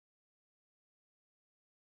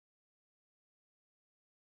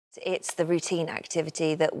It's the routine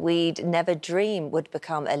activity that we'd never dream would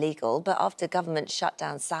become illegal, but after government shut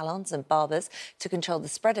down salons and barbers to control the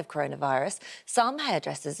spread of coronavirus, some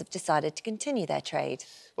hairdressers have decided to continue their trade.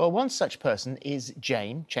 Well, one such person is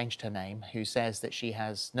Jane, changed her name, who says that she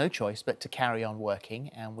has no choice but to carry on working,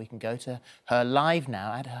 and we can go to her live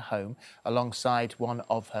now at her home alongside one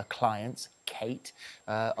of her clients, Kate.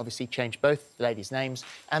 Obviously changed both the ladies' names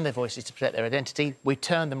and their voices to protect their identity. We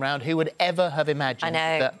turned them round. Who would ever have imagined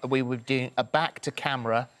that we were doing a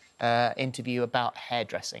back-to-camera interview about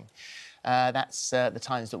hairdressing? That's the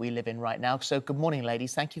times that we live in right now. So good morning,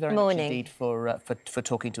 ladies. Thank you very much indeed for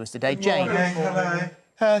talking to us today. Jane.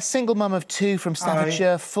 Hello. Single mum of two from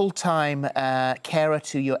Staffordshire, full-time carer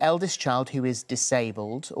to your eldest child who is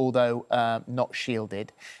disabled, although not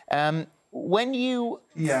shielded. When you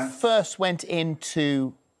first went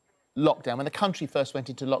into lockdown, when the country first went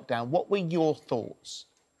into lockdown, what were your thoughts?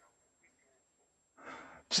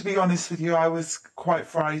 To be honest with you, I was quite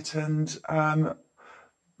frightened,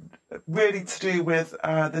 really to do with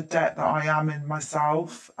the debt that I am in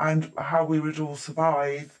myself and how we would all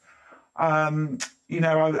survive. You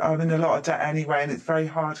know, I'm in a lot of debt anyway, and it's very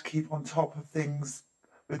hard to keep on top of things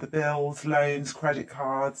with the bills, loans, credit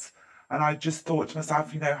cards. And I just thought to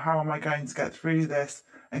myself, you know, how am I going to get through this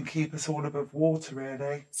and keep us all above water,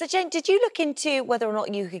 really? So, Jane, did you look into whether or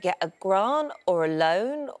not you could get a grant or a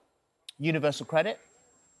loan? Universal credit?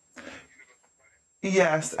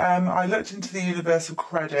 Yes, I looked into the universal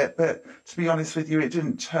credit, but to be honest with you, it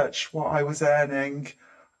didn't touch what I was earning.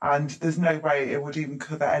 And there's no way it would even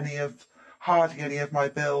cover hardly any of my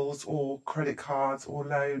bills or credit cards or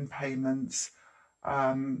loan payments.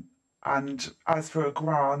 And as for a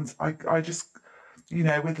grant, I just, you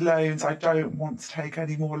know, with loans, I don't want to take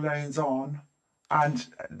any more loans on and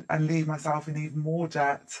leave myself in even more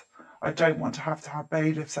debt. I don't want to have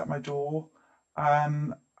bailiffs at my door.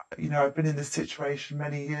 You know, I've been in this situation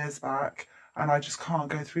many years back, and I just can't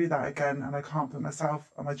go through that again, and I can't put myself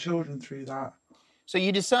and my children through that. So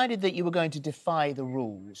you decided that you were going to defy the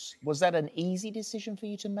rules. Was that an easy decision for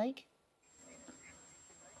you to make?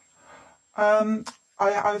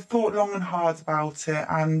 I've thought long and hard about it,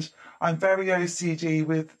 and I'm very OCD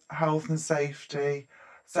with health and safety.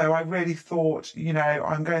 So I really thought, you know,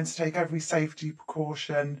 I'm going to take every safety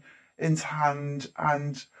precaution into hand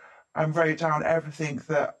and wrote down everything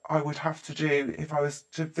that I would have to do if I was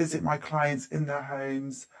to visit my clients in their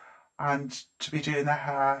homes and to be doing their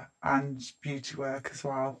hair and beauty work as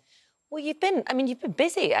well. Well, you've been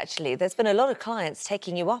busy, actually. There's been a lot of clients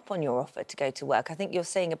taking you up on your offer to go to work. I think you're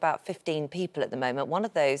seeing about 15 people at the moment. One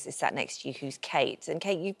of those is sat next to you, who's Kate. And,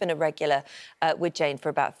 Kate, you've been a regular with Jane for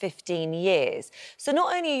about 15 years. So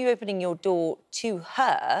not only are you opening your door to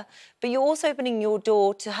her, but you're also opening your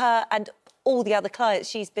door to her and all the other clients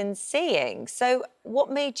she's been seeing. So what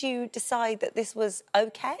made you decide that this was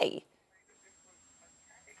OK?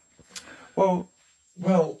 Well,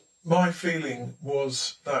 my feeling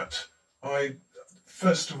was that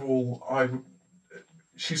first of all,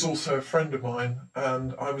 she's also a friend of mine,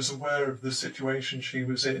 and I was aware of the situation she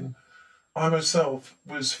was in. I myself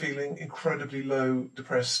was feeling incredibly low,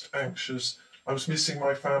 depressed, anxious. I was missing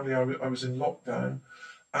my family. I was in lockdown,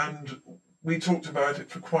 and we talked about it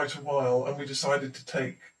for quite a while, and we decided to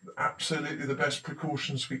take absolutely the best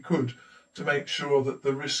precautions we could to make sure that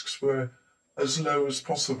the risks were as low as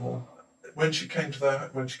possible. When she comes to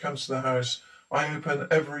the house, I open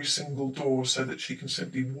every single door so that she can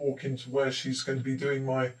simply walk into where she's going to be doing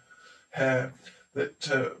my hair.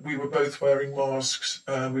 That we were both wearing masks,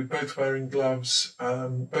 we were both wearing gloves,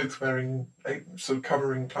 both wearing sort of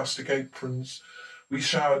covering plastic aprons. We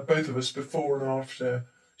showered, both of us, before and after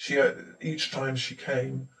each time she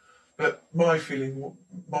came. But my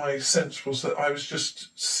sense was that I was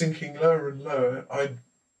just sinking lower and lower.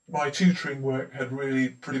 My tutoring work had really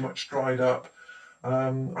pretty much dried up.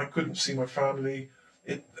 I couldn't see my family.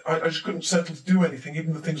 I just couldn't settle to do anything,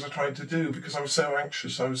 even the things I tried to do, because I was so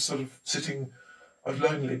anxious. I was sort of sitting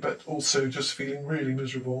lonely, but also just feeling really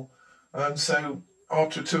miserable. And so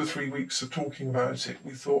after 2 or 3 weeks of talking about it,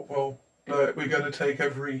 we thought, well, we're going to take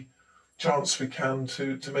every chance we can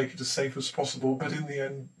to make it as safe as possible. But in the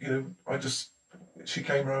end, you know, she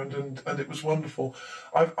came round and it was wonderful.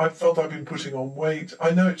 I felt I've been putting on weight.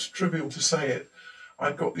 I know it's trivial to say it.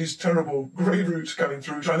 I've got these terrible grey roots coming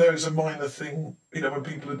through, which I know is a minor thing, you know, when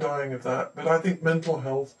people are dying of that. But I think mental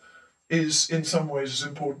health is in some ways as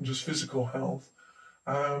important as physical health.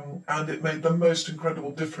 And it made the most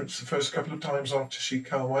incredible difference the first couple of times after she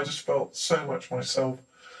came. I just felt so much myself.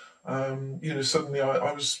 You know, suddenly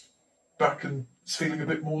I was back and feeling a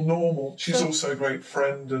bit more normal. She's also a great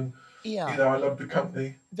friend, and Yeah. You know, I love the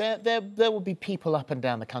company. There will be people up and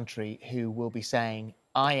down the country who will be saying,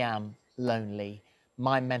 I am lonely.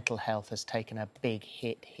 My mental health has taken a big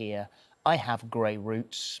hit here. I have grey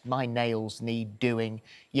roots. My nails need doing,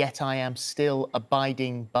 yet I am still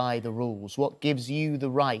abiding by the rules. What gives you the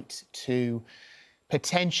right to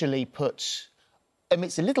potentially put...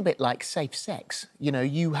 it's a little bit like safe sex. You know,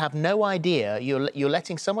 you have no idea. You're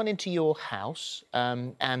letting someone into your house,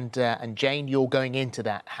 and Jane, you're going into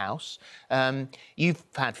that house. You've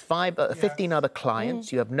had 15 other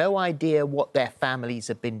clients. You have no idea what their families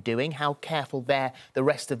have been doing, how careful the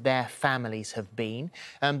rest of their families have been.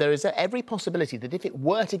 There is every possibility that if it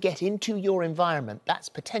were to get into your environment, that's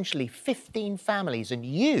potentially 15 families, and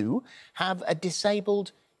you have a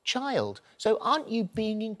disabled child. So aren't you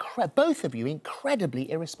being both of you incredibly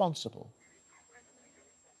irresponsible?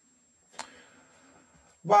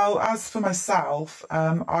 Well, as for myself,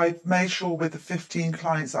 I've made sure with the 15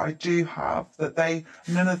 clients that I do have that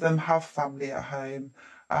none of them have family at home.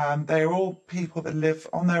 They are all people that live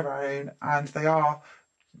on their own, and they are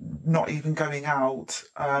not even going out.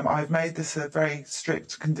 I've made this a very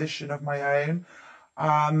strict condition of my own,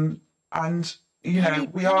 and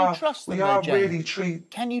we are really treat.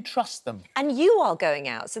 Can you trust them? And you are going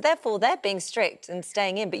out, so therefore they're being strict and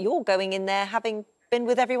staying in, but you're going in there having been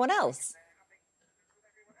with everyone else.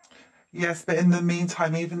 Yes, but in the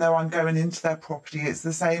meantime, even though I'm going into their property, it's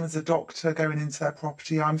the same as a doctor going into their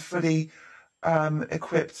property. I'm fully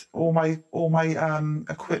equipped. All my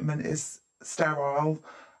equipment is sterile,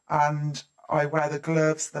 and I wear the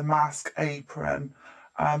gloves, the mask, apron.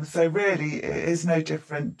 So really, it is no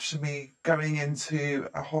different to me going into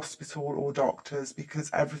a hospital or doctors,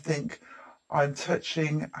 because everything I'm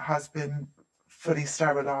touching has been fully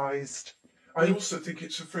sterilised. I also think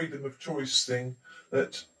it's a freedom of choice thing,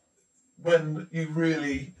 that when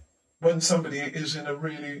somebody is in a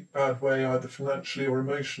really bad way, either financially or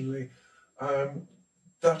emotionally,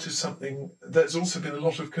 that is something. There's also been a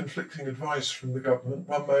lot of conflicting advice from the government.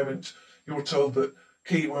 One moment you're told that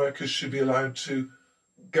key workers should be allowed to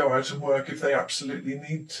go out and work if they absolutely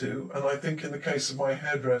need to. And I think in the case of my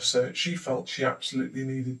hairdresser, she felt she absolutely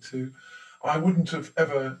needed to. I wouldn't have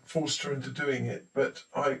ever forced her into doing it, but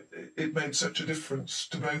it made such a difference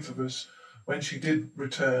to both of us. When she did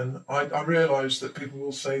return, I realised that people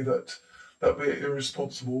will say that we're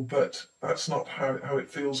irresponsible, but that's not how it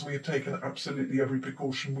feels. We have taken absolutely every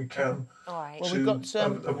precaution we can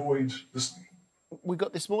to avoid this. We've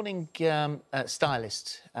got this morning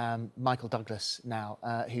stylist Michael Douglas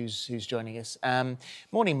now, who's joining us.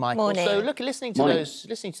 Morning, Michael. Morning. So, listening to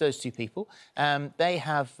those two people,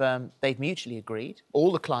 they've mutually agreed.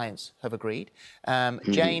 All the clients have agreed.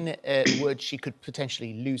 Jane she could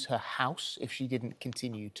potentially lose her house if she didn't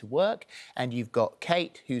continue to work, and you've got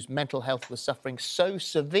Kate, whose mental health was suffering so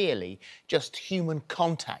severely, just human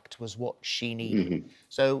contact was what she needed.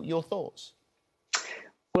 So, your thoughts?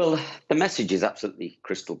 Well, the message is absolutely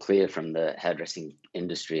crystal clear from the hairdressing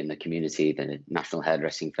industry and the community. The National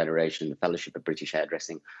Hairdressing Federation and the Fellowship of British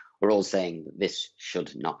Hairdressing are all saying that this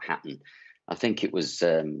should not happen. I think it was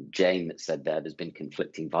Jane that said there's been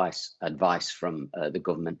conflicting advice from the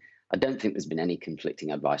government. I don't think there's been any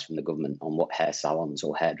conflicting advice from the government on what hair salons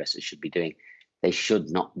or hairdressers should be doing. They should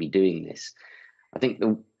not be doing this. I think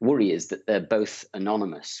the worry is that they're both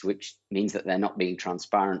anonymous, which means that they're not being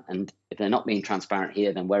transparent. And if they're not being transparent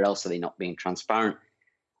here, then where else are they not being transparent?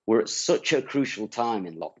 We're at such a crucial time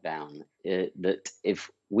in lockdown that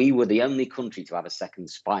if we were the only country to have a second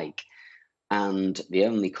spike and the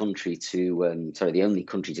only country to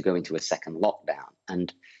go into a second lockdown,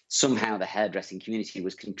 and somehow the hairdressing community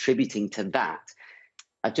was contributing to that,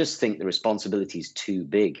 I just think the responsibility is too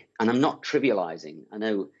big. And I'm not trivializing. I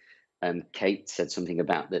know Kate said something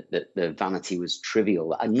about that the vanity was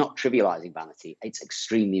trivial. I'm not trivializing vanity. It's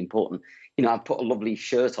extremely important. You know, I've put a lovely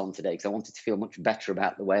shirt on today because I wanted to feel much better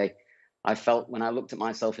about the way I felt when I looked at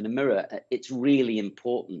myself in a mirror. It's really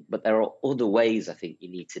important, but there are other ways I think you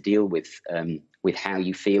need to deal with how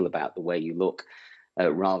you feel about the way you look,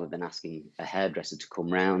 rather than asking a hairdresser to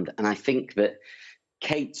come round. And I think that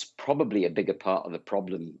Kate's probably a bigger part of the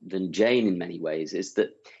problem than Jane in many ways, is that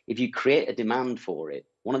if you create a demand for it,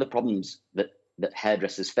 one of the problems that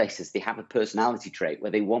hairdressers face is they have a personality trait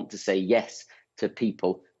where they want to say yes to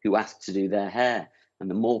people who ask to do their hair. And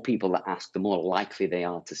the more people that ask, the more likely they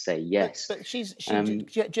are to say yes. But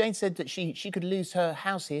Jane said that she could lose her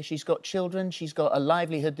house here. She's got children. She's got a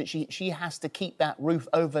livelihood that she has to keep that roof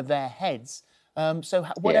over their heads. So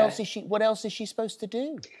what else is she supposed to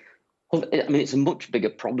do? Well, I mean, it's a much bigger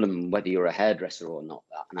problem whether you're a hairdresser or not.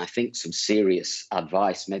 And I think some serious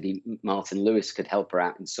advice, maybe Martin Lewis could help her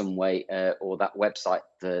out in some way, or that website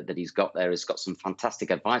that he's got there has got some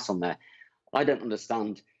fantastic advice on there. I don't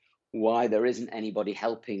understand why there isn't anybody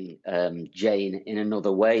helping Jane in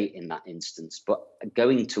another way in that instance. But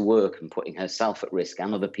going to work and putting herself at risk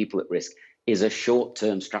and other people at risk is a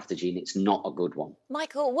short-term strategy, and it's not a good one.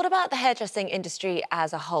 Michael, what about the hairdressing industry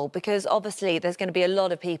as a whole? Because obviously there's going to be a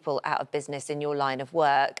lot of people out of business in your line of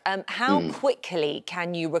work. How quickly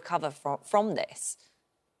can you recover from this?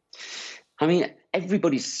 I mean,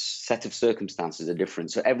 everybody's set of circumstances are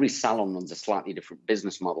different. So every salon runs a slightly different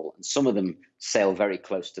business model, and some of them sail very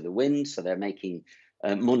close to the wind, so they're making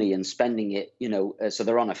money and spending it, so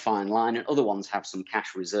they're on a fine line, and other ones have some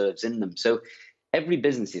cash reserves in them. So every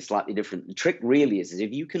business is slightly different. The trick really is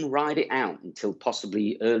if you can ride it out until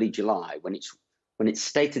possibly early July, when it's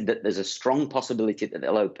stated that there's a strong possibility that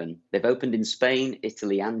they'll open. They've opened in Spain,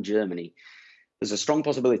 Italy, and Germany. There's a strong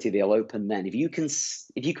possibility they'll open then. If you can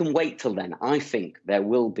wait till then, I think there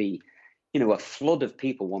will be, a flood of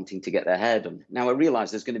people wanting to get their hair done. Now, I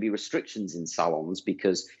realise there's going to be restrictions in salons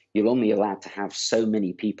because you're only allowed to have so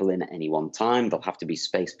many people in at any one time. There'll have to be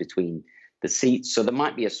space between the seats. So there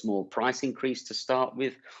might be a small price increase to start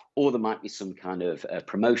with, or there might be some kind of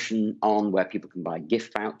promotion on where people can buy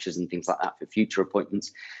gift vouchers and things like that for future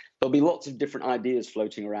appointments. There'll be lots of different ideas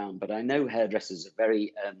floating around, but I know hairdressers are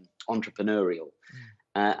very entrepreneurial.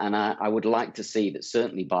 And I would like to see that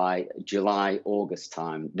certainly by July, August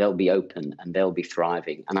time, they'll be open and they'll be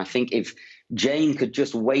thriving. And I think if Jane could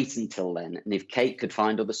just wait until then, and if Kate could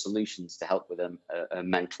find other solutions to help with her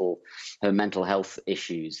mental health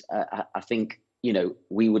issues, I think,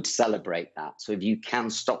 we would celebrate that. So if you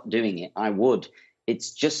can stop doing it, I would.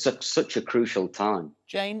 It's just such a crucial time.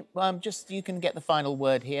 Jane, you can get the final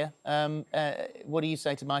word here. What do you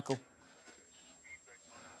say to Michael?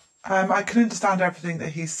 I can understand everything that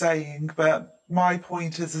he's saying, but my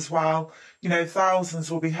point is as well,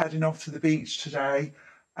 thousands will be heading off to the beach today.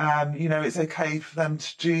 It's okay for them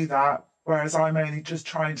to do that, whereas I'm only just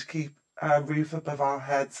trying to keep a roof above our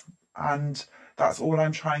heads, and that's all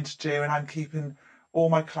I'm trying to do, and I'm keeping all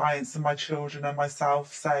my clients and my children and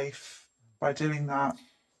myself safe by doing that.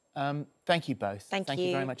 Thank you both. Thank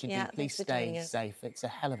you very much indeed. Yeah, Please stay safe. It's a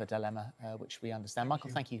hell of a dilemma, which we understand.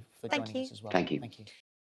 Michael, thank you for joining us as well. Thank you. Thank you.